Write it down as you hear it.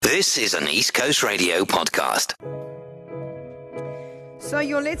This is an East Coast Radio podcast. So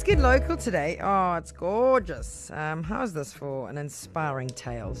your Let's Get Local today, oh, it's gorgeous. How's this for an inspiring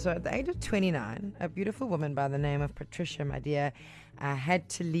tale? So at the age of 29, a beautiful woman by the name of Patricia Madia had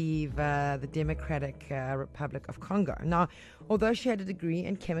to leave the Democratic Republic of Congo. Now, although she had a degree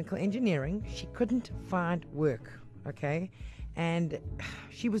in chemical engineering, she couldn't find work, okay? And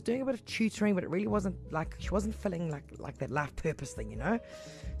she was doing a bit of tutoring, but it really wasn't like, she wasn't feeling like that life purpose thing, you know?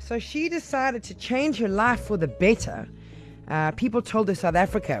 So she decided to change her life for the better. People told her South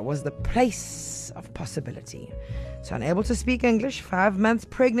Africa was the place of possibility. So unable to speak English, 5 months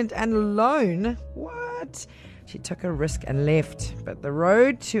pregnant and alone, what? She took a risk and left. But the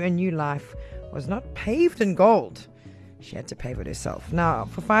road to a new life was not paved in gold. She had to pave it herself. Now,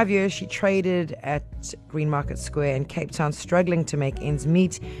 for 5 years, she traded at Green Market Square in Cape Town, struggling to make ends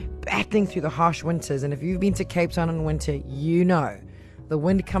meet, battling through the harsh winters. And if you've been to Cape Town in winter, you know the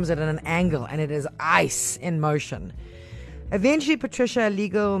wind comes at an angle and it is ice in motion. Eventually, Patricia, a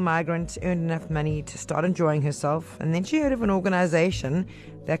legal migrant, earned enough money to start enjoying herself, and then she heard of an organization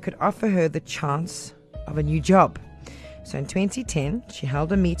that could offer her the chance of a new job. So in 2010, she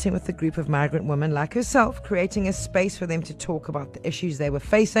held a meeting with a group of migrant women like herself, creating a space for them to talk about the issues they were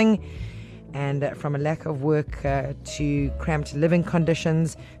facing. And from a lack of work to cramped living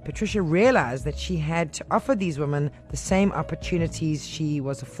conditions, Patricia realized that she had to offer these women the same opportunities she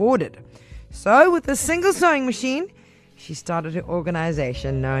was afforded. So with a single sewing machine, she started her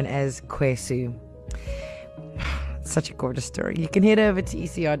organization known as Kwesu. Such a gorgeous story. You can head over to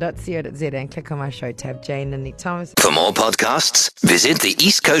ecr.co.za and click on my show tab, Jane and Nick Thomas. For more podcasts, visit the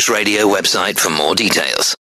East Coast Radio website for more details.